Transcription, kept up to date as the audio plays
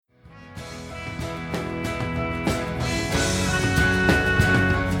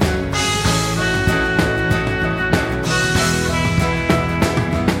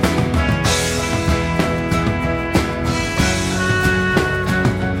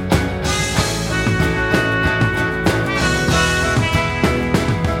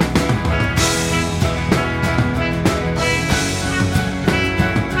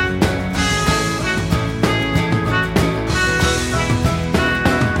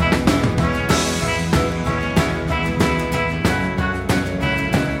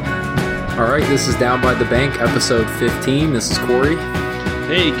right, this is Down by the Bank, episode 15. This is Corey.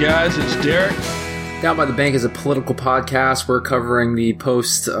 Hey guys, it's Derek. Down by the Bank is a political podcast. We're covering the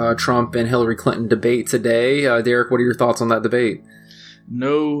post-Trump and Hillary Clinton debate today. Derek, what are your thoughts on that debate?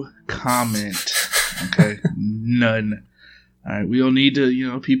 No comment. Okay, none. All right, we don't need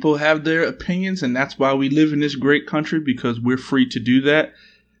to, people have their opinions, and that's why we live in this great country, because we're free to do that.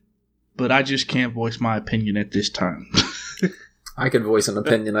 But I just can't voice my opinion at this time. I could voice an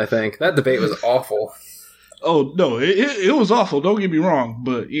opinion, I think. That debate was awful. Oh, no, it was awful. Don't get me wrong,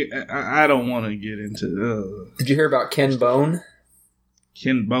 but I don't want to get into... Did you hear about Ken Bone?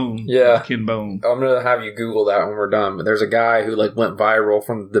 Ken Bone? Yeah. Ken Bone. I'm going to have you Google that when we're done. But there's a guy who went viral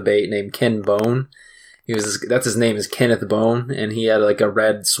from the debate named Ken Bone. That's his name is Kenneth Bone, and he had a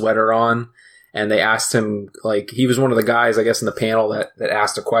red sweater on. And they asked him, he was one of the guys, I guess, in the panel that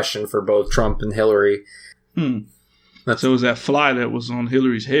asked a question for both Trump and Hillary. So it was that fly that was on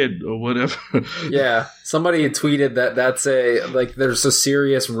Hillary's head or whatever. Yeah. Somebody had tweeted that's there's a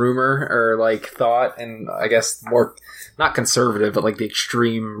serious rumor or thought, and I guess more, not conservative, but the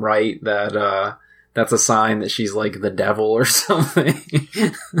extreme right that, that's a sign that she's the devil or something.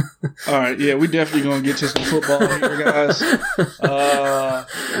 All right, yeah, we definitely gonna get to some football here, guys.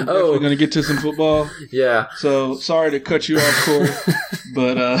 We're gonna get to some football. Yeah. So sorry to cut you off, Corey,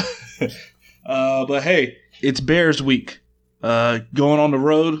 but hey, it's Bears week. Going on the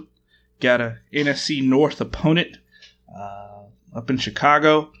road, got a NFC North opponent up in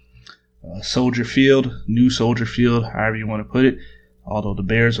Chicago, Soldier Field, new Soldier Field, however you want to put it. Although the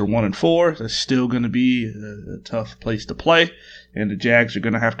Bears are 1-4, it's still going to be a tough place to play, and the Jags are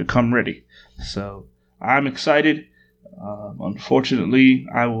going to have to come ready. So I'm excited. Unfortunately,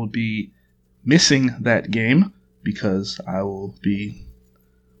 I will be missing that game because I will be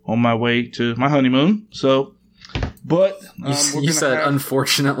on my way to my honeymoon. So, but you said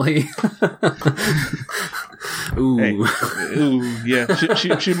unfortunately. Ooh. Hey, ooh, yeah.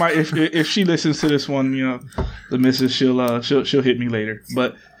 She might if she listens to this one, the missus she'll hit me later.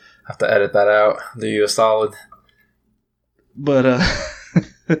 But have to edit that out. Do you a solid. But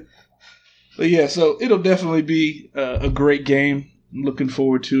but yeah, so it'll definitely be a great game. I'm looking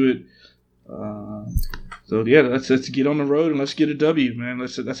forward to it. So yeah, let's get on the road and let's get a W, man.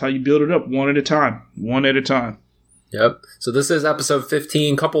 That's how you build it up, one at a time. Yep. So this is episode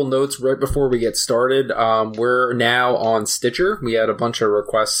 15. Couple notes right before we get started. We're now on Stitcher. We had a bunch of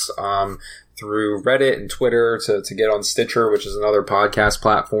requests through Reddit and Twitter to get on Stitcher, which is another podcast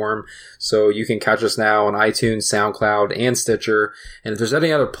platform. So you can catch us now on iTunes, SoundCloud, and Stitcher. And if there's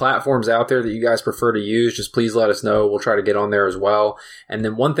any other platforms out there that you guys prefer to use, just please let us know. We'll try to get on there as well. And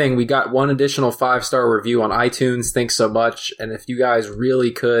then one thing, we got one additional 5-star review on iTunes. Thanks so much. And if you guys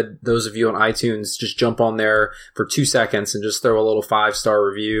really could, those of you on iTunes, just jump on there for 2 seconds and just throw a little 5-star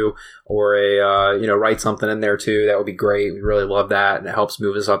review or write something in there too. That would be great. We really love that. And it helps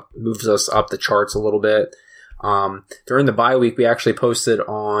moves us up the charts a little bit. During the bye week, we actually posted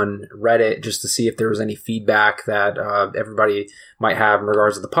on Reddit just to see if there was any feedback that everybody might have in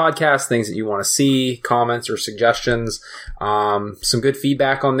regards to the podcast, things that you want to see, comments or suggestions. Some good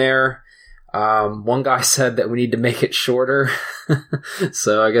feedback on there. One guy said that we need to make it shorter.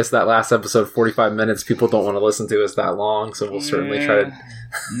 So I guess that last episode, 45 minutes, people don't want to listen to us that long. So we'll certainly try to.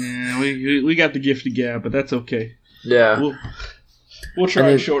 Yeah, we got the gift of gab, but that's okay. Yeah. We'll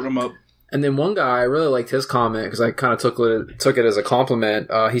try to shorten them up. And then one guy, I really liked his comment because I kind of took it as a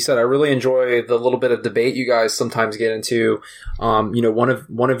compliment. He said, "I really enjoy the little bit of debate you guys sometimes get into.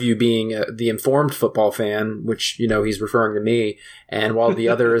 One of you being the informed football fan, which he's referring to me, and while the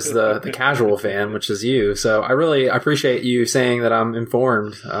other is the casual fan, which is you. So I really appreciate you saying that I'm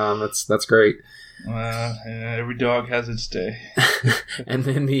informed. That's great." Every dog has its day. And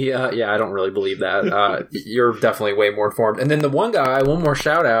then I don't really believe that. You're definitely way more informed. And then the one guy, one more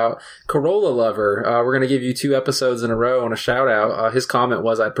shout out, Corolla Lover. We're going to give you 2 episodes in a row on a shout out. His comment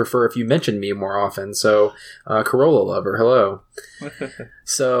was, "I'd prefer if you mentioned me more often." So, Corolla Lover, hello.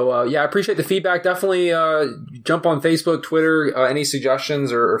 So, I appreciate the feedback. Definitely jump on Facebook, Twitter, any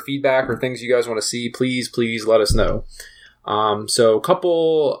suggestions or feedback or things you guys want to see, please let us know. So a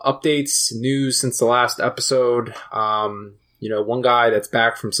couple updates, news since the last episode. One guy that's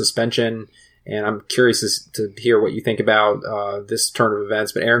back from suspension, and I'm curious to hear what you think about this turn of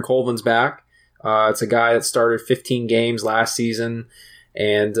events. But Aaron Colvin's back. It's a guy that started 15 games last season.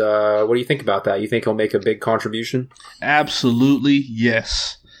 And what do you think about that? You think he'll make a big contribution? Absolutely,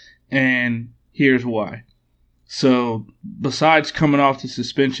 yes. And here's why. So besides coming off the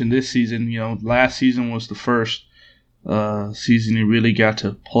suspension this season, last season was the first season he really got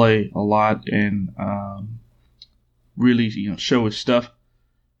to play a lot and really show his stuff.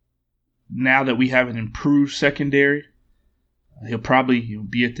 now that we have an improved secondary, he'll probably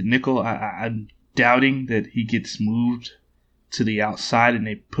be at the nickel. I'm doubting that he gets moved to the outside and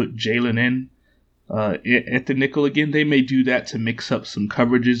they put Jalen in at the nickel again. They may do that to mix up some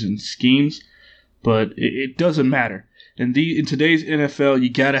coverages and schemes, but it doesn't matter. In today's NFL, you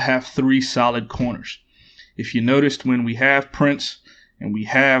got to have 3 solid corners. If you noticed, when we have Prince and we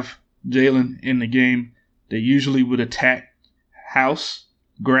have Jalen in the game, they usually would attack House,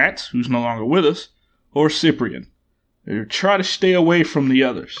 Gratz, who's no longer with us, or Cyprien. They try to stay away from the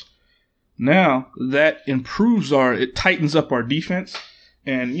others. Now, that it tightens up our defense,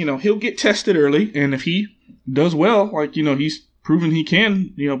 and, he'll get tested early, and if he does well, he's proven he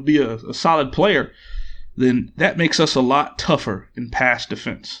can, be a solid player, then that makes us a lot tougher in pass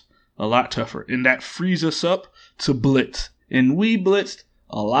defense. A lot tougher. And that frees us up to blitz. And we blitzed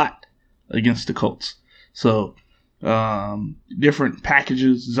a lot against the Colts. So, different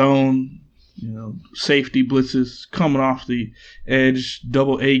packages, zone, safety blitzes, coming off the edge,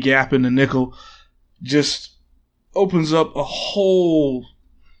 double A gap in the nickel, just opens up a whole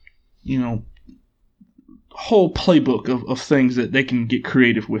playbook of things that they can get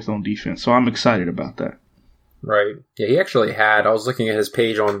creative with on defense. So I'm excited about that. Right. Yeah, he actually had, I was looking at his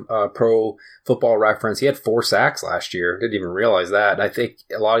page on Pro Football Reference, he had 4 sacks last year. Didn't even realize that. I think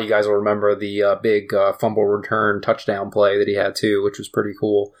a lot of you guys will remember the big fumble return touchdown play that he had too, which was pretty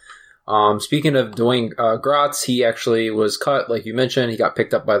cool. Speaking of Dwayne Gratz, he actually was cut, like you mentioned. He got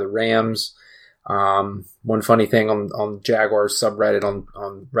picked up by the Rams. One funny thing on Jaguars subreddit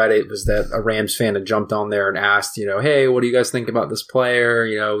on Reddit was that a Rams fan had jumped on there and asked, hey, what do you guys think about this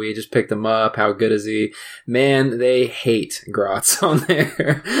player? We just picked him up. How good is he? Man, they hate Gratz on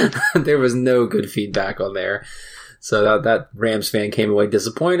there. There was no good feedback on there. So that Rams fan came away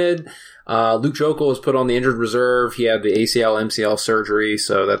disappointed. Luke Jokel was put on the injured reserve. He had the ACL, MCL surgery,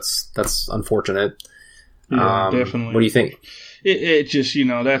 so that's unfortunate. Yeah, definitely. What do you think? It just,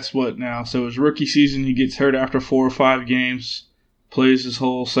 that's what now. So his rookie season, he gets hurt after 4 or 5 games, plays his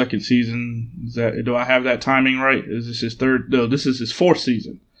whole second season. Do I have that timing right? Is this his third? No, this is his 4th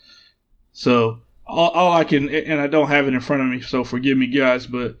season. So all I can, and I don't have it in front of me, so forgive me, guys,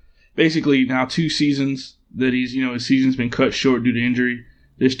 but basically now 2 seasons that his season's been cut short due to injury.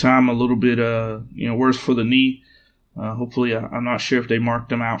 This time a little bit, worse for the knee. Hopefully, I'm not sure if they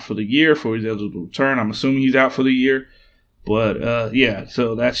marked him out for the year for his eligible return. I'm assuming he's out for the year. But,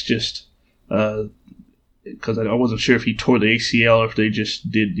 so that's just because I wasn't sure if he tore the ACL or if they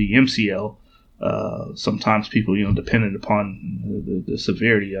just did the MCL. Sometimes people, dependent upon the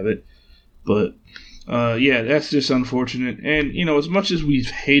severity of it. But, that's just unfortunate. And, as much as we've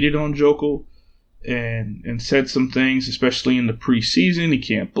hated on Jokel and said some things, especially in the preseason, he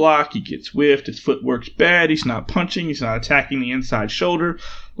can't block, he gets whiffed, his footwork's bad, he's not punching, he's not attacking the inside shoulder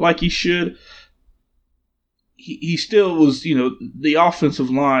like he should. He still was, the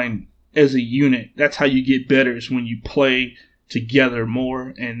offensive line as a unit. That's how you get better, is when you play together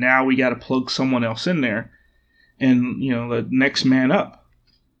more. And now we got to plug someone else in there and, the next man up.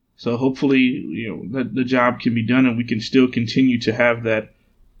 So hopefully, the job can be done and we can still continue to have that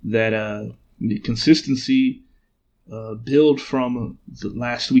consistency build from the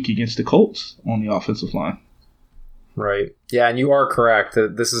last week against the Colts on the offensive line. Right. Yeah, and you are correct.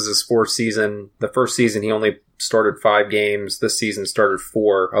 This is his 4th season. The first season, he only started 5 games. This season started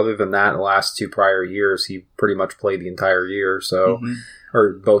 4. Other than that, the last 2 prior years, he pretty much played the entire year,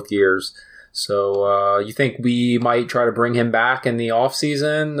 or both years. So you think we might try to bring him back in the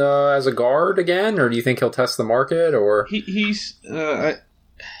offseason as a guard again, or do you think he'll test the market? Or he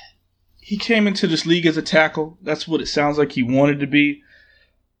came into this league as a tackle. That's what it sounds like he wanted to be.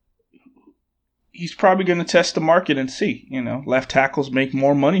 He's probably going to test the market and see. Left tackles make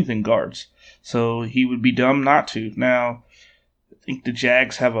more money than guards. So he would be dumb not to. Now, I think the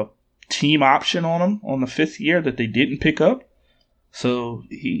Jags have a team option on him on the 5th year that they didn't pick up. So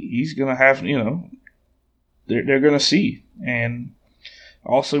he's going to have, they're going to see. And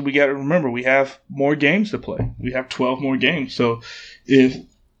also we got to remember, we have more games to play. We have 12 more games. So if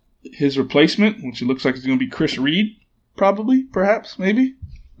his replacement, which it looks like it's going to be Chris Reed, probably, perhaps, maybe,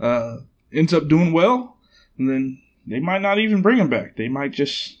 ends up doing well, and then they might not even bring him back. They might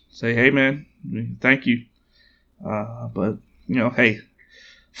just say, hey, man, thank you. But, hey,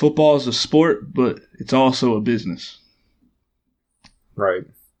 football is a sport, but it's also a business. Right.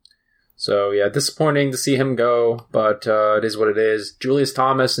 So, yeah, disappointing to see him go, but it is what it is. Julius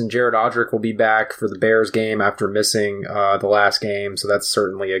Thomas and Jared Odrick will be back for the Bears game after missing the last game, so that's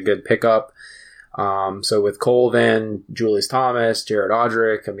certainly a good pickup. So with Colvin, Julius Thomas, Jared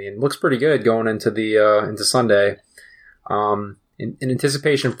Odrick, looks pretty good going into the into Sunday. in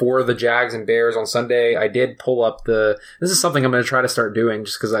anticipation for the Jags and Bears on Sunday, I did pull up this is something I'm going to try to start doing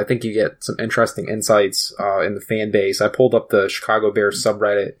just because I think you get some interesting insights in the fan base. I pulled up the Chicago Bears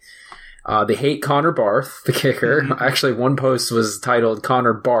subreddit. They hate Connor Barth, the kicker. Actually, one post was titled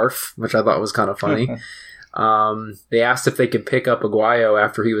Connor Barf, which I thought was kind of funny. They asked if they could pick up Aguayo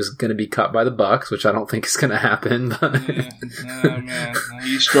after he was going to be cut by the Bucs, which I don't think is going to happen. But man,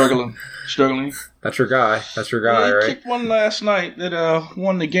 he's struggling. That's your guy, He right? kicked one last night that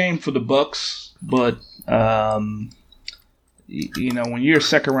won the game for the Bucs, but when you're a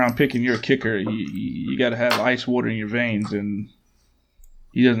second round pick and you're a kicker, you got to have ice water in your veins, and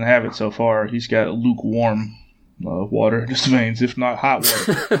he doesn't have it so far. He's got lukewarm water in his veins, if not hot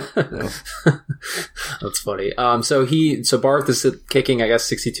water. That's funny. So Barth is kicking, I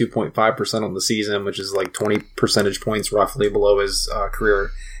guess, 62.5% on the season, which is like 20 percentage points roughly below his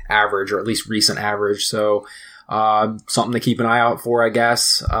career average, or at least recent average. So something to keep an eye out for, I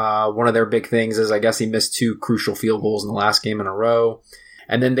guess. One of their big things is, I guess, he missed 2 crucial field goals in the last game in a row.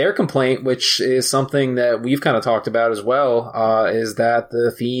 And then their complaint, which is something that we've kind of talked about as well, is that the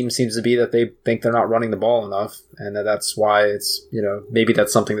theme seems to be that they think they're not running the ball enough, and that's why it's, maybe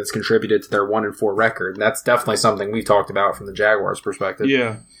that's something that's contributed to their 1-4 record. And that's definitely something we've talked about from the Jaguars' perspective.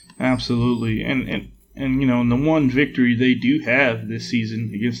 Yeah, absolutely. And in the one victory they do have this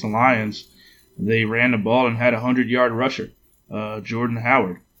season against the Lions, they ran the ball and had a 100-yard rusher, Jordan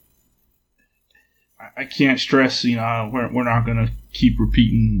Howard. I can't stress, we're not going to keep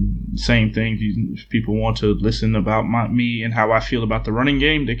repeating the same things. If people want to listen about me and how I feel about the running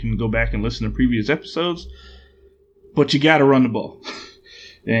game, they can go back and listen to previous episodes. But you got to run the ball.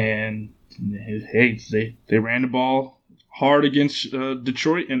 And, hey, they ran the ball hard against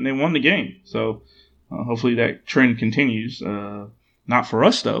Detroit, and they won the game. So hopefully that trend continues. Not for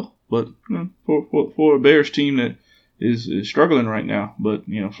us, though, but for a Bears team that is struggling right now. But,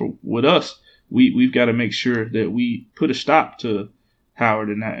 with us, we've got to make sure that we put a stop to Howard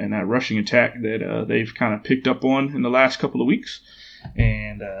and that rushing attack that they've kind of picked up on in the last couple of weeks,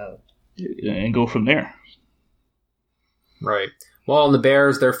 and go from there. Right. Well, in the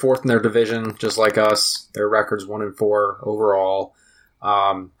Bears, they're 4th in their division, just like us. Their record's 1-4 overall.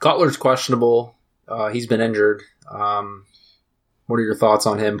 Cutler's questionable. He's been injured. What are your thoughts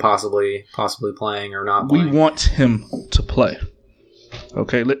on him possibly playing or not playing? We want him to play.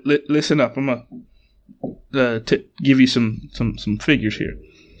 Okay, listen up. I'm going to give you some figures here.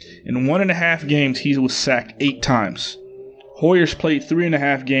 In 1.5 games, he was sacked 8 times. Hoyer's played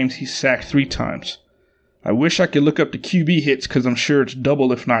 3.5 games. He's sacked 3 times. I wish I could look up the QB hits because I'm sure it's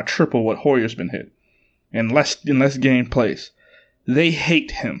double, if not triple, what Hoyer's been hit. In less game plays. They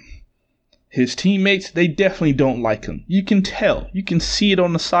hate him. His teammates, they definitely don't like him. You can tell. You can see it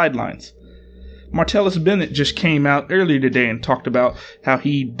on the sidelines. Martellus Bennett just came out earlier today and talked about how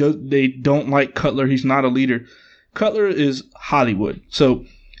they don't like Cutler. He's not a leader. Cutler is Hollywood. So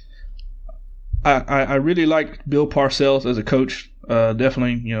I really like Bill Parcells as a coach.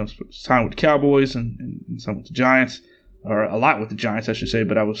 Definitely, signed with the Cowboys and some with the Giants, or a lot with the Giants, I should say,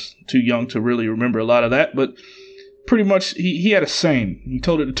 but I was too young to really remember a lot of that. But pretty much he had a saying. He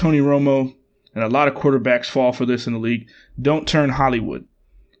told it to Tony Romo, and a lot of quarterbacks fall for this in the league. Don't turn Hollywood.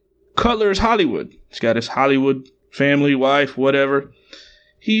 Cutler is Hollywood. He's got his Hollywood family, wife, whatever.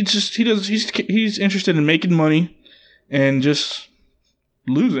 He's interested in making money and just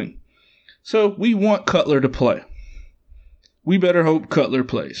losing. So we want Cutler to play. We better hope Cutler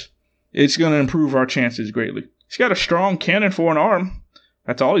plays. It's going to improve our chances greatly. He's got a strong cannon for an arm.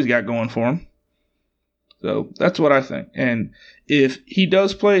 That's all he's got going for him. So that's what I think. And if he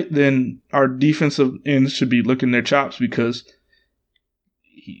does play, then our defensive ends should be licking their chops because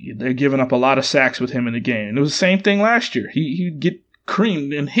they're giving up a lot of sacks with him in the game. And it was the same thing last year. He'd get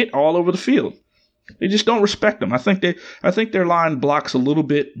creamed and hit all over the field. They just don't respect him. I think their line blocks a little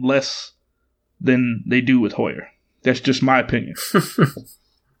bit less than they do with Hoyer. That's just my opinion.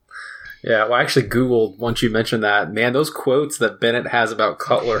 Yeah, well, I actually Googled once you mentioned that. Man, those quotes that Bennett has about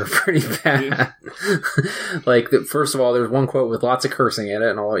Cutler are pretty bad. First of all, there's one quote with lots of cursing in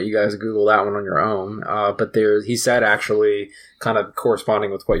it, and I'll let you guys Google that one on your own. But he said, actually, kind of corresponding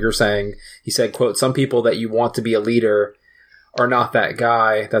with what you're saying, he said, quote, "Some people that you want to be a leader are not that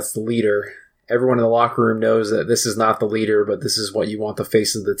guy that's the leader. Everyone in the locker room knows that this is not the leader, but this is what you want the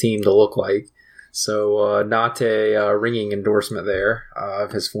face of the team to look like." So not a ringing endorsement there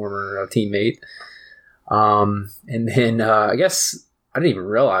of his former teammate. And then I guess I didn't even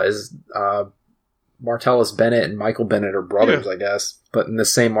realize Martellus Bennett and Michael Bennett are brothers, I guess. But in the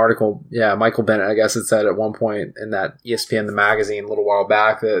same article, Michael Bennett, I guess it said at one point in that ESPN The Magazine a little while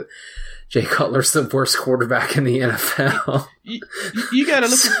back that Jay Cutler's the worst quarterback in the NFL. You got to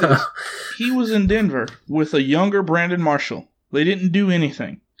look at this. He was in Denver with a younger Brandon Marshall. They didn't do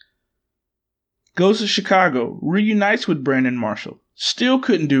anything. Goes to Chicago, reunites with Brandon Marshall. Still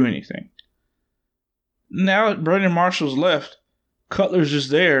couldn't do anything. Now Brandon Marshall's left. Cutler's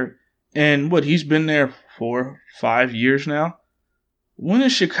just there. And he's been there for 5 years now. When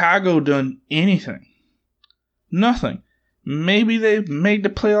has Chicago done anything? Nothing. Maybe they've made the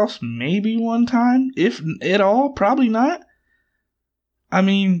playoffs maybe one time, if at all, probably not. I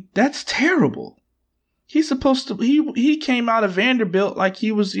mean, that's terrible. He's supposed to, he came out of Vanderbilt like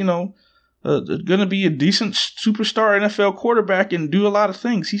he was, going to be a decent superstar NFL quarterback and do a lot of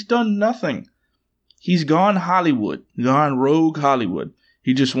things. He's done nothing. He's gone Hollywood, gone rogue Hollywood.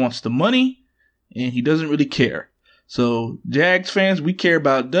 He just wants the money and he doesn't really care. So, Jags fans, we care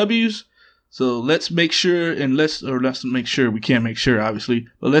about W's. So let's make sure, we can't make sure, obviously,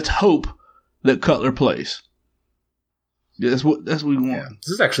 but let's hope that Cutler plays. That's what we want. Yeah. This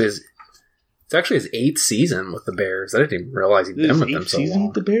is actually his 8th season with the Bears. I didn't even realize he'd been with them so long. 8th season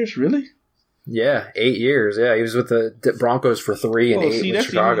with the Bears, really? Yeah, 8 years. Yeah, he was with the Broncos for 3 and 8 with Chicago. That's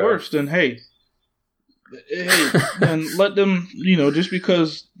even worse than then let them, just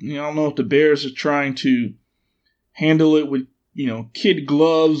because I don't know if the Bears are trying to handle it with kid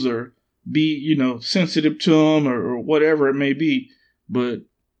gloves or be, sensitive to him or whatever it may be. But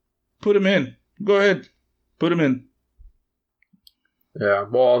put him in. Go ahead. Put him in. Yeah,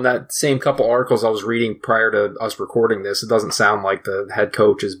 well, in that same couple articles I was reading prior to us recording this, it doesn't sound like the head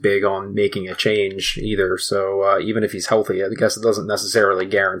coach is big on making a change either. So even if he's healthy, I guess it doesn't necessarily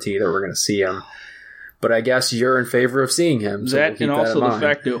guarantee that we're going to see him. But I guess you're in favor of seeing him. So that and also the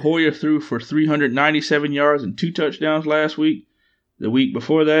fact that Hoyer threw for 397 yards and 2 touchdowns last week. The week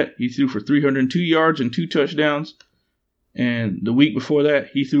before that, he threw for 302 yards and 2 touchdowns. And the week before that,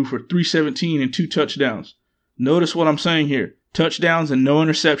 he threw for 317 and 2 touchdowns. Notice what I'm saying here. Touchdowns and no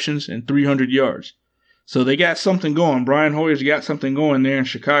interceptions and 300 yards. So they got something going. Brian Hoyer's got something going there in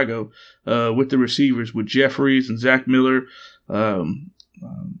Chicago with the receivers, with Jeffries and Zach Miller. I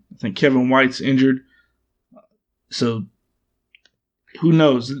think Kevin White's injured. So who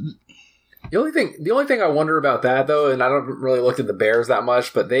knows? The only thing I wonder about that, though, and I don't really look at the Bears that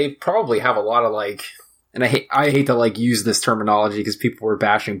much, but they probably have a lot of and I hate to use this terminology because people were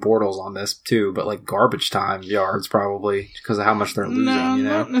bashing Bortles on this too, but garbage time yards probably because of how much they're losing. No,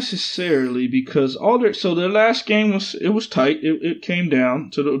 not necessarily because their last game was tight. It came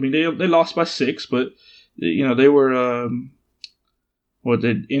down. So they lost by 6, but they were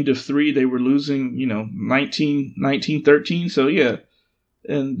the end of 3 they were losing 19-13. So yeah.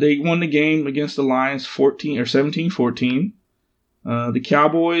 And they won the game against the Lions 17-14. The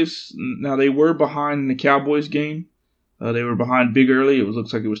Cowboys, now they were behind in the Cowboys game. They were behind big early. It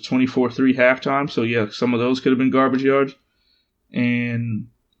looks like it was 24-3 halftime. So yeah, some of those could have been garbage yards. And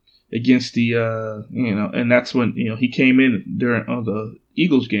against the, and that's when, he came in during the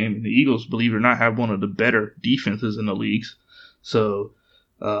Eagles game. And the Eagles, believe it or not, have one of the better defenses in the leagues. So,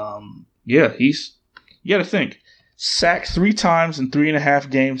 you got to think. Sacked 3 times in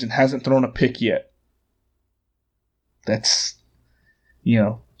 3.5 games and hasn't thrown a pick yet. That's,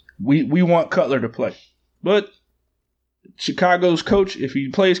 we want Cutler to play. But Chicago's coach, if he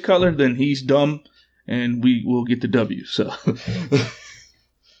plays Cutler, then he's dumb and we will get the W. So,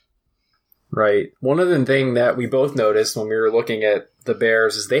 right. One other thing that we both noticed when we were looking at the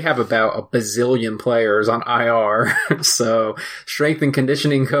Bears is they have about a bazillion players on IR. So strength and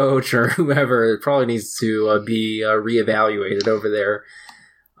conditioning coach or whoever probably needs to be reevaluated over there.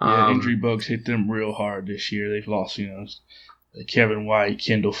 Yeah, injury bugs hit them real hard this year. They've lost, Kevin White,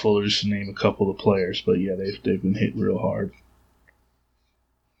 Kendall Fuller, just to name a couple of players. But yeah, they've been hit real hard.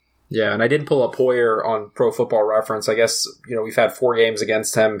 Yeah, and I did pull up Hoyer on Pro Football Reference. I guess, we've had 4 games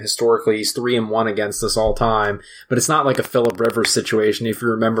against him. Historically, he's 3-1 against us all time. But it's not like a Phillip Rivers situation. If you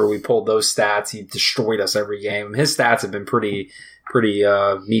remember, we pulled those stats. He destroyed us every game. His stats have been pretty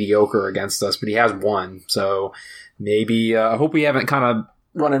mediocre against us, but he has won. So maybe, I hope we haven't kind of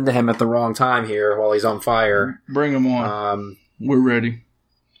run into him at the wrong time here while he's on fire. Bring him on. We're ready.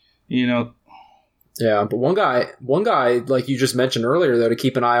 Yeah, but one guy, like you just mentioned earlier, though, to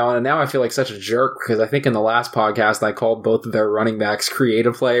keep an eye on, and now I feel like such a jerk because I think in the last podcast I called both of their running backs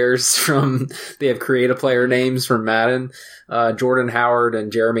creative players they have creative player names from Madden, Jordan Howard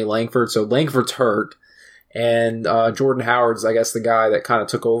and Jeremy Langford. So Langford's hurt, and Jordan Howard's, I guess, the guy that kind of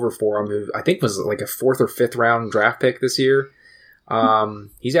took over for him, who I think was like a 4th or 5th round draft pick this year.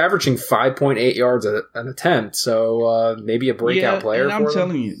 He's averaging 5.8 yards an attempt, so maybe a breakout player. And I'm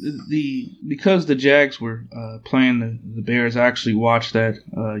telling you, because the Jags were playing the Bears, I actually watched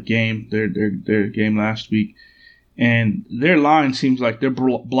that game, their game last week, and their line seems like they're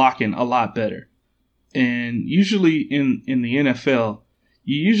blocking a lot better. And usually in the NFL,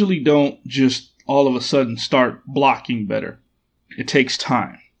 you usually don't just all of a sudden start blocking better. It takes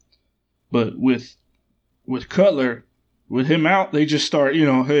time. But with Cutler, with him out, they just start,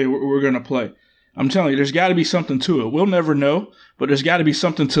 hey, we're going to play. I'm telling you, there's got to be something to it. We'll never know, but there's got to be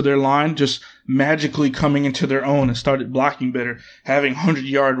something to their line just magically coming into their own and started blocking better, having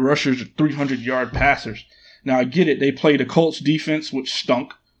 100-yard rushers or 300-yard passers. Now, I get it. They played the Colts defense, which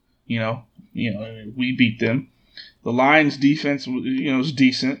stunk. We beat them. The Lions defense, is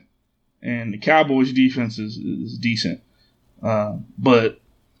decent. And the Cowboys defense is decent. But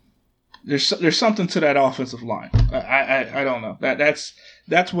there's something to that offensive line. I don't know. That's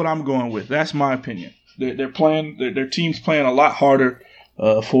what I'm going with. That's my opinion. They're playing. Their team's playing a lot harder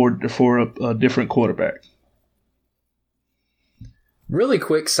for a different quarterback. Really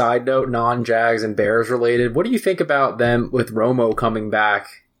quick side note, non-Jags and Bears related. What do you think about them with Romo coming back?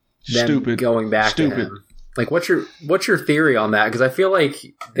 Stupid. Going back to him. Like, what's your theory on that? Because I feel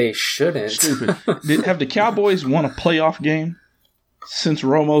like they shouldn't. Stupid. Have the Cowboys won a playoff game since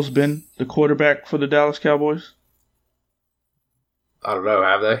Romo's been the quarterback for the Dallas Cowboys? I don't know.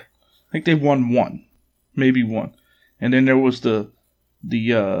 Have they? I think they've won one, maybe one. And then there was the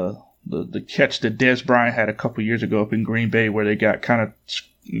catch that Dez Bryant had a couple years ago up in Green Bay where they got kind of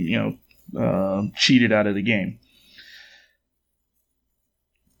cheated out of the game.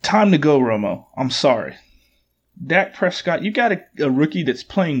 Time to go, Romo. I'm sorry. Dak Prescott, you got a rookie that's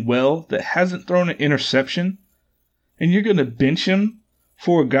playing well, that hasn't thrown an interception, and you're going to bench him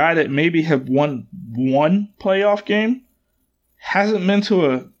for a guy that maybe have won one playoff game, hasn't been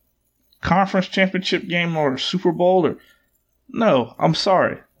to a conference championship game or a Super Bowl? No, I'm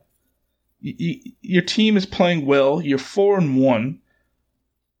sorry. Your team is playing well. You're 4-1.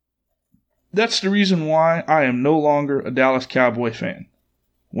 That's the reason why I am no longer a Dallas Cowboy fan.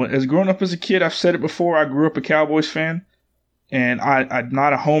 As growing up as a kid, I've said it before, I grew up a Cowboys fan, and I'm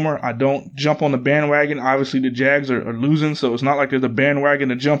not a homer. I don't jump on the bandwagon. Obviously, the Jags are losing, so it's not like there's a bandwagon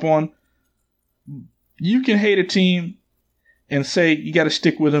to jump on. You can hate a team and say you got to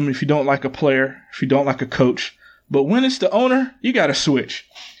stick with them if you don't like a player, if you don't like a coach. But when it's the owner, you got to switch.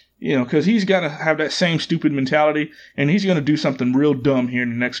 Because he's got to have that same stupid mentality, and he's going to do something real dumb here in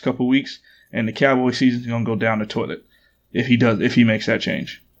the next couple of weeks, and the Cowboy season's going to go down the toilet. If he makes that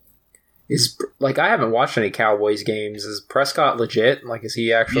change. I haven't watched any Cowboys games. Is Prescott legit? Is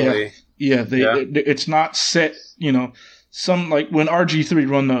he actually? Yeah. It's not set. Some when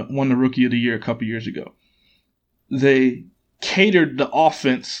RG3 won the Rookie of the Year a couple years ago. They catered the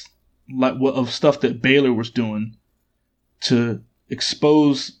offense of stuff that Baylor was doing to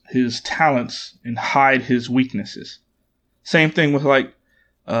expose his talents and hide his weaknesses. Same thing with Colin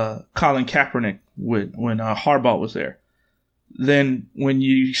Kaepernick when Harbaugh was there. Then when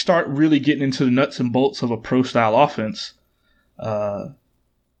you start really getting into the nuts and bolts of a pro-style offense, those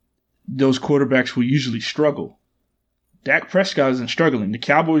quarterbacks will usually struggle. Dak Prescott isn't struggling. The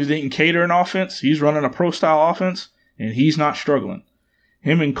Cowboys didn't cater an offense. He's running a pro-style offense, and he's not struggling.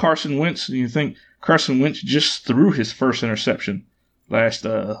 Him and Carson Wentz, you think Carson Wentz just threw his first interception last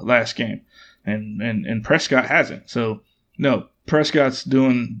game, and Prescott hasn't. So, no, Prescott's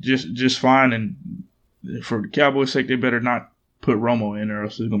doing just fine, and for the Cowboys' sake, they better not put Romo in, or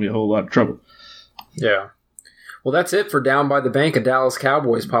else there's going to be a whole lot of trouble. Yeah. Well, that's it for Down by the Bank, a Dallas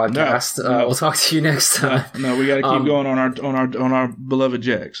Cowboys podcast. No. We'll talk to you next time. No, we got to keep going on our beloved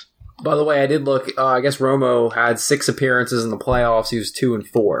Jags. By the way, I did look. I guess Romo had 6 appearances in the playoffs. He was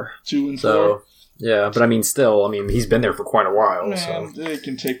 2-4. 2-4. So yeah, but he's been there for quite a while. Man, so they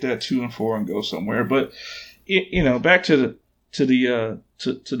can take that 2-4 and go somewhere. But back to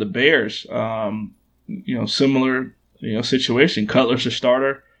the Bears. Similar. Situation. Cutler's a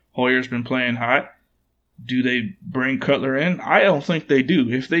starter. Hoyer's been playing hot. Do they bring Cutler in? I don't think they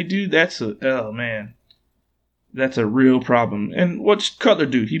do. If they do, that's a real problem. And what's Cutler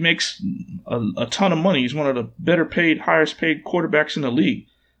do? He makes a ton of money. He's one of the better paid, highest paid quarterbacks in the league.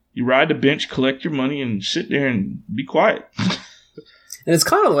 You ride the bench, collect your money, and sit there and be quiet. And it's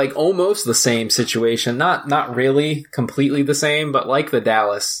kind of almost the same situation. Not really completely the same, but like the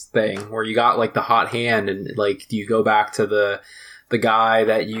Dallas thing where you got the hot hand, and do you go back to the guy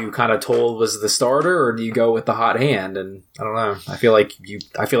that you kind of told was the starter, or do you go with the hot hand? And I don't know. I feel like you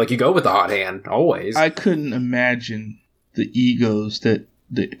go with the hot hand always. I couldn't imagine the egos that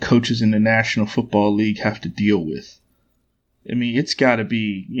the coaches in the National Football League have to deal with. I mean, it's got to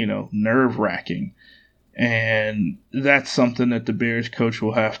be, nerve-wracking. And that's something that the Bears coach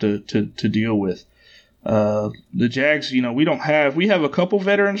will have to deal with. The Jags, we have a couple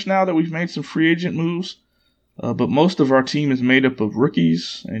veterans now that we've made some free agent moves, but most of our team is made up of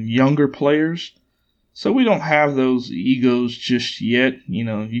rookies and younger players. So we don't have those egos just yet.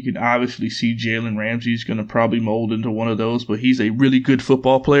 You can obviously see Jalen Ramsey's going to probably mold into one of those, but he's a really good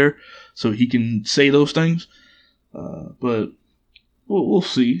football player, so he can say those things. But we'll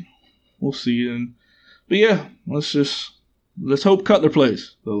see. We'll see. But yeah, let's hope Cutler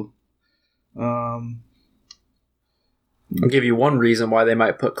plays. So, I'll give you one reason why they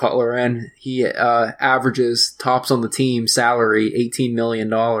might put Cutler in. He averages tops on the team salary $18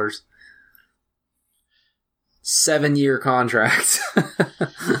 million. 7-year contract.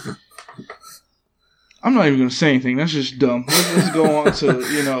 I'm not even going to say anything. That's just dumb. Let's go on to,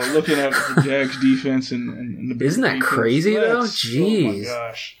 looking at the Jags defense and the Bears. Isn't that defense. crazy, though? Jeez. Oh, my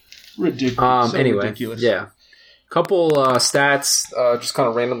gosh. Ridiculous. Anyway, ridiculous. Yeah. Couple stats just kind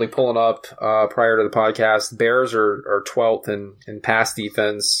of randomly pulling up prior to the podcast. Bears are 12th in pass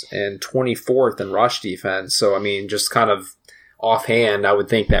defense and 24th in rush defense. So, I mean, just kind of offhand, I would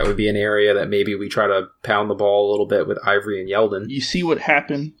think that would be an area that maybe we try to pound the ball a little bit with Ivory and Yeldon. You see what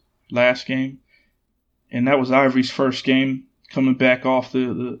happened last game? And that was Ivory's first game coming back off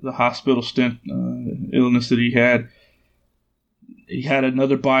the hospital stint illness that he had. He had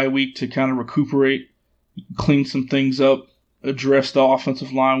another bye week to kind of recuperate, clean some things up, address the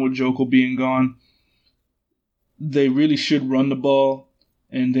offensive line with Jokel being gone. They really should run the ball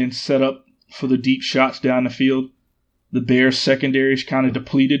and then set up for the deep shots down the field. The Bears' secondary is kind of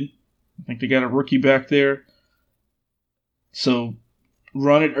depleted. I think they got a rookie back there. So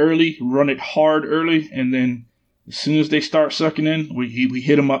run it early, run it hard early, and then as soon as they start sucking in, we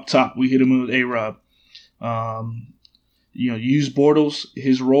hit them up top. We hit them with A-Rob. Use Bortles,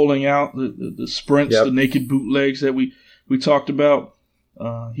 his rolling out, the sprints, the naked bootlegs that we talked about.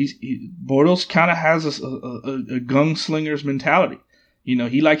 Bortles kind of has a gunslinger's mentality.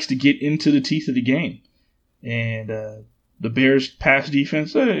 He likes to get into the teeth of the game. And the Bears' pass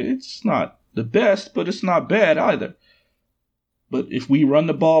defense, it's not the best, but it's not bad either. But if we run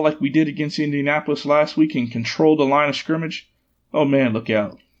the ball like we did against Indianapolis last week and control the line of scrimmage, oh man, look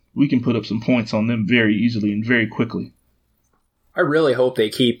out. We can put up some points on them very easily and very quickly. I really hope they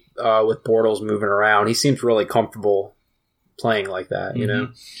keep with Bortles moving around. He seems really comfortable playing like that,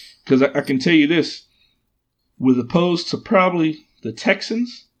 Because I can tell you this, with opposed to probably the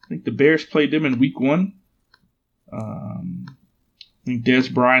Texans, I think the Bears played them in week 1. I think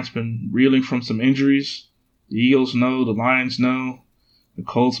Dez Bryant's been reeling from some injuries. The Eagles know, the Lions know, the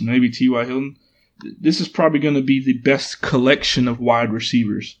Colts, maybe T.Y. Hilton. This is probably going to be the best collection of wide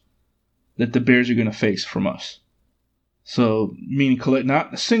receivers that the Bears are going to face from us. So, meaning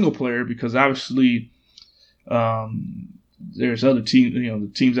not a single player, because obviously there's other teams,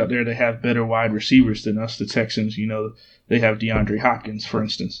 the teams out there that have better wide receivers than us. The Texans, they have DeAndre Hopkins, for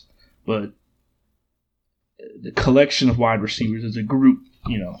instance. But the collection of wide receivers as a group,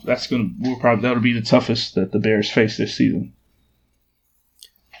 that'll be the toughest that the Bears face this season.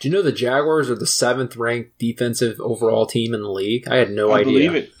 Do you know the Jaguars are the 7th ranked defensive overall team in the league? I had no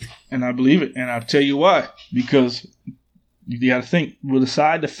idea. I believe it, and I'll tell you why. Because you got to think, with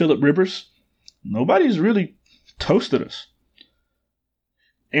aside to Phillip Rivers, nobody's really toasted us.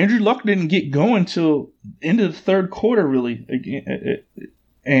 Andrew Luck didn't get going till into the third quarter, really,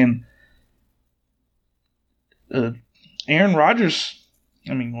 and Aaron Rodgers,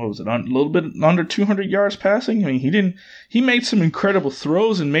 what was it? A little bit under 200 yards passing. He made some incredible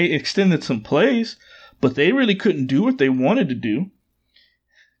throws and extended some plays, but they really couldn't do what they wanted to do.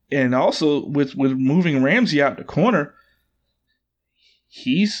 And also with moving Ramsey out the corner,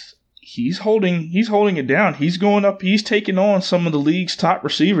 he's holding it down. He's going up. He's taking on some of the league's top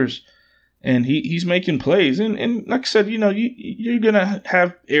receivers, and he's making plays. And like I said, you're gonna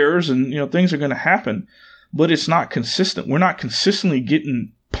have errors, and things are gonna happen. But it's not consistent. We're not consistently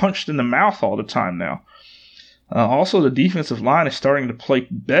getting punched in the mouth all the time now. Also, the defensive line is starting to play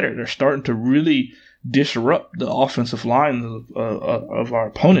better. They're starting to really disrupt the offensive line of our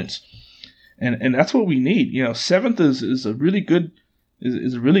opponents, and that's what we need. 7th is a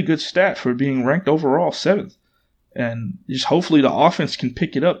really good stat for being ranked overall 7th, and just hopefully the offense can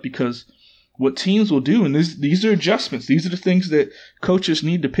pick it up, because what teams will do, and these are adjustments. These are the things that coaches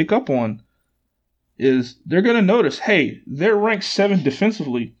need to pick up on. Is they're going to notice, hey, they're ranked 7th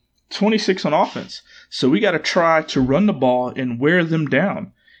defensively, 26 on offense. So we got to try to run the ball and wear them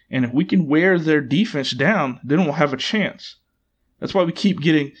down. And if we can wear their defense down, then we'll have a chance. That's why we keep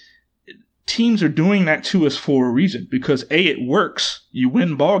getting teams are doing that to us for a reason, because A, it works. You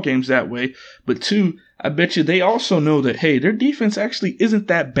win ball games that way. But 2, I bet you they also know that, hey, their defense actually isn't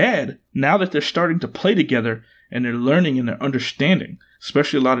that bad now that they're starting to play together and they're learning and they're understanding,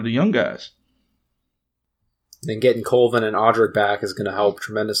 especially a lot of the young guys. And getting Colvin and Audric back is going to help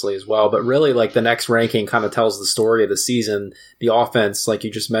tremendously as well. But really, like, the next ranking kind of tells the story of the season. The offense, like you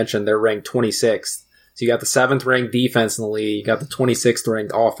just mentioned, they're ranked 26th. So you got the 7th ranked defense in the league. You got the 26th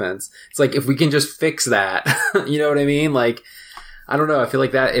ranked offense. It's like, if we can just fix that, you know what I mean? Like, I don't know. I feel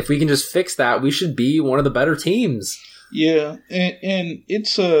like that if we can just fix that, we should be one of the better teams. Yeah. And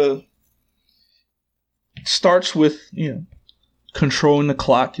it's starts with, controlling the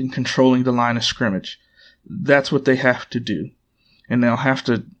clock and controlling the line of scrimmage. That's what they have to do. And they'll have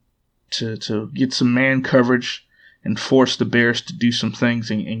to get some man coverage and force the Bears to do some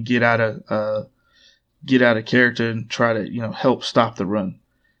things and get out of character and try to, help stop the run.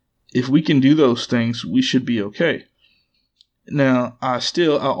 If we can do those things, we should be okay. Now,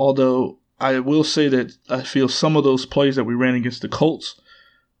 although I will say that I feel some of those plays that we ran against the Colts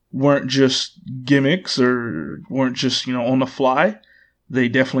weren't just gimmicks or weren't just, on the fly. They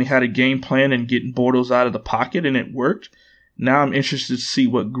definitely had a game plan and getting Bortles out of the pocket, and it worked. Now I'm interested to see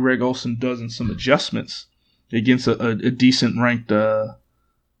what Greg Olsen does in some adjustments against a decent ranked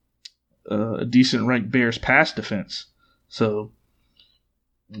Bears pass defense. So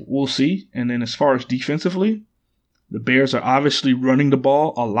we'll see. And then as far as defensively, the Bears are obviously running the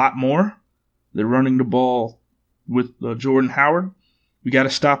ball a lot more. They're running the ball with Jordan Howard. We got to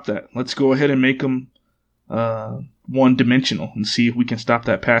stop that. Let's go ahead and make them one-dimensional and see if we can stop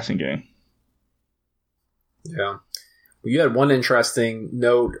that passing game. Yeah. Well, you had one interesting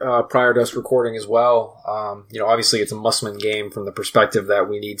note prior to us recording as well. Obviously it's a must-win game from the perspective that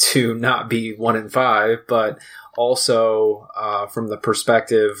we need to not be 1-5, but also from the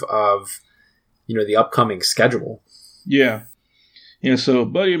perspective of, the upcoming schedule. Yeah. Yeah, so a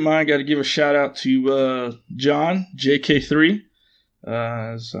buddy of mine, got to give a shout-out to John, JK3.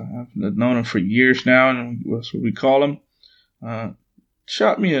 As I've known him for years now, and that's what we call him.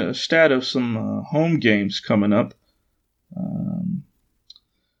 Shot me a stat of some home games coming up.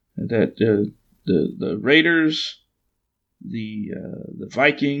 That the Raiders, the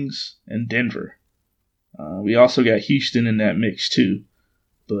Vikings, and Denver. We also got Houston in that mix too.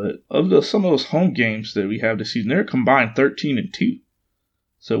 But some of those home games that we have this season, they're combined 13-2.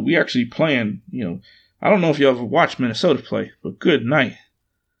 So we actually playing, I don't know if you ever watched Minnesota play, but good night.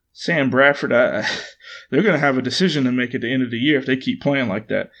 Sam Bradford, they're going to have a decision to make at the end of the year if they keep playing like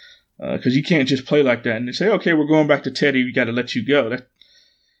that. Because you can't just play like that and say, okay, we're going back to Teddy, we got to let you go.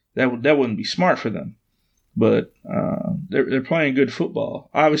 That wouldn't be smart for them. But they're playing good football.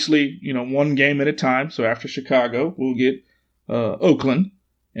 Obviously, one game at a time. So after Chicago, we'll get Oakland.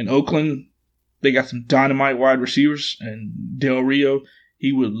 And Oakland, they got some dynamite wide receivers. And Del Rio,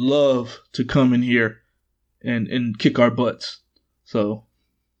 he would love to come in here and kick our butts. So,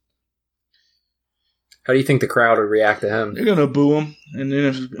 how do you think the crowd would react to him? They're gonna boo him, and then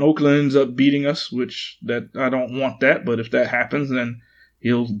if Oakland ends up beating us, which that I don't want that, but if that happens, then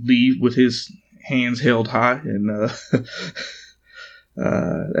he'll leave with his hands held high, and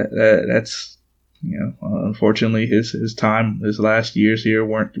that's unfortunately his last years here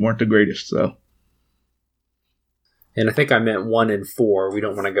weren't the greatest. So. And I think I meant 1-4. We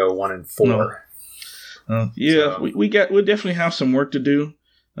don't want to go 1-4. No. We definitely have some work to do.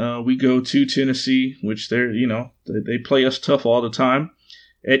 We go to Tennessee, which they play us tough all the time.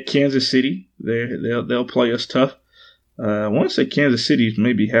 At Kansas City, they'll play us tough. I want to say Kansas City's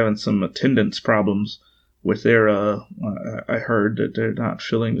maybe having some attendance problems with their. I heard that they're not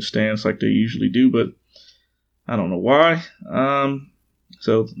filling the stands like they usually do, but I don't know why.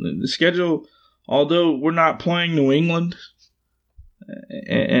 So the schedule. Although we're not playing New England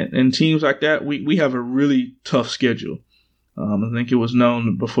and teams like that, we have a really tough schedule. I think it was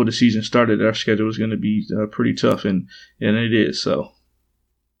known before the season started that our schedule was going to be pretty tough, and it is. So,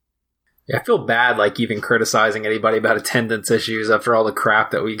 yeah, I feel bad even criticizing anybody about attendance issues after all the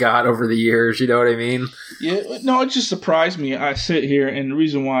crap that we got over the years. You know what I mean? Yeah, no, it just surprised me. I sit here, and the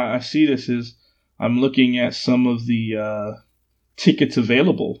reason why I see this is I'm looking at some of the tickets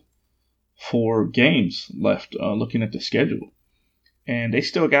available for games left, looking at the schedule, and they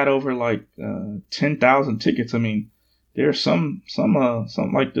still got over 10,000 tickets. I mean, there's some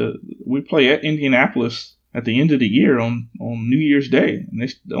like we play at Indianapolis at the end of the year on New Year's Day, and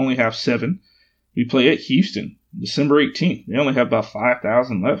they only have 7. We play at Houston December 18th. They only have about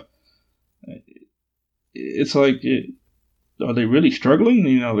 5,000 left. It's are they really struggling?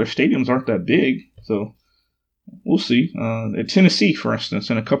 Their stadiums aren't that big, so we'll see. At Tennessee, for instance,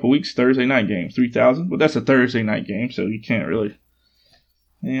 in a couple weeks, Thursday night game, 3,000. But that's a Thursday night game, so you can't really.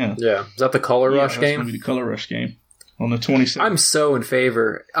 Yeah. Yeah. Is that the Color Rush game? That's going to be the Color Rush game on the 27th. I'm so in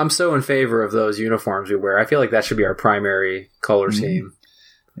favor of those uniforms we wear. I feel like that should be our primary color scheme.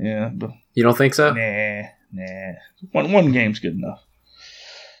 Yeah. But you don't think so? Nah. One game's good enough.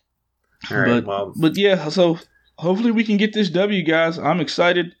 All right. But yeah, so hopefully we can get this W, guys. I'm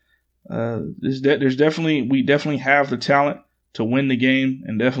excited. We definitely have the talent to win the game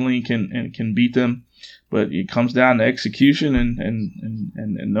and definitely can beat them. But it comes down to execution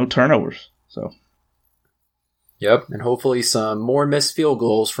and no turnovers. So. Yep, and hopefully some more missed field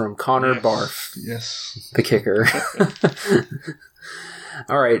goals from Connor Barth. Yes. The kicker.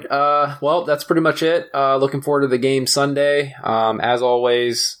 All right. Well, that's pretty much it. Looking forward to the game Sunday. As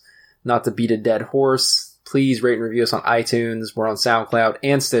always, not to beat a dead horse, please rate and review us on iTunes. We're on SoundCloud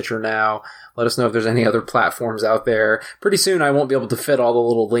and Stitcher now. Let us know if there's any other platforms out there. Pretty soon I won't be able to fit all the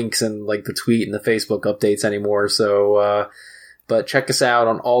little links in like the tweet and the Facebook updates anymore. So, but check us out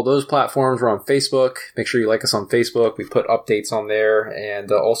on all those platforms. We're on Facebook. Make sure you like us on Facebook. We put updates on there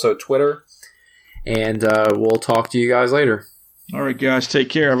and also Twitter. And we'll talk to you guys later. All right, guys. Take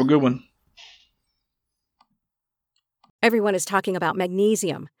care. Have a good one. Everyone is talking about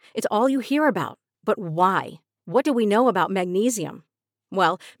magnesium. It's all you hear about. But why? What do we know about magnesium?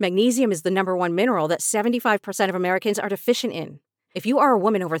 Well, magnesium is the number one mineral that 75% of Americans are deficient in. If you are a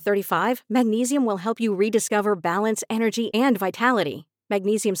woman over 35, magnesium will help you rediscover balance, energy, and vitality.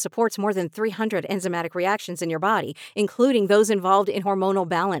 Magnesium supports more than 300 enzymatic reactions in your body, including those involved in hormonal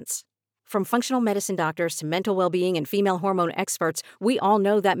balance. From functional medicine doctors to mental well-being and female hormone experts, we all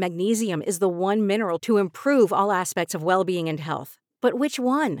know that magnesium is the one mineral to improve all aspects of well-being and health. But which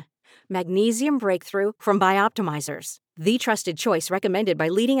one? Magnesium Breakthrough from Bioptimizers, the trusted choice recommended by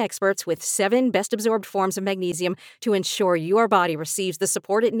leading experts with 7 best-absorbed forms of magnesium to ensure your body receives the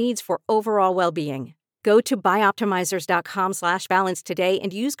support it needs for overall well-being. Go to bioptimizers.com/balance today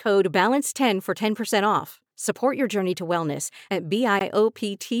and use code BALANCE10 for 10% off. Support your journey to wellness at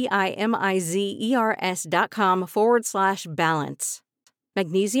bioptimizers.com/balance.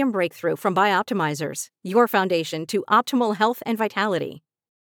 Magnesium Breakthrough from Bioptimizers, your foundation to optimal health and vitality.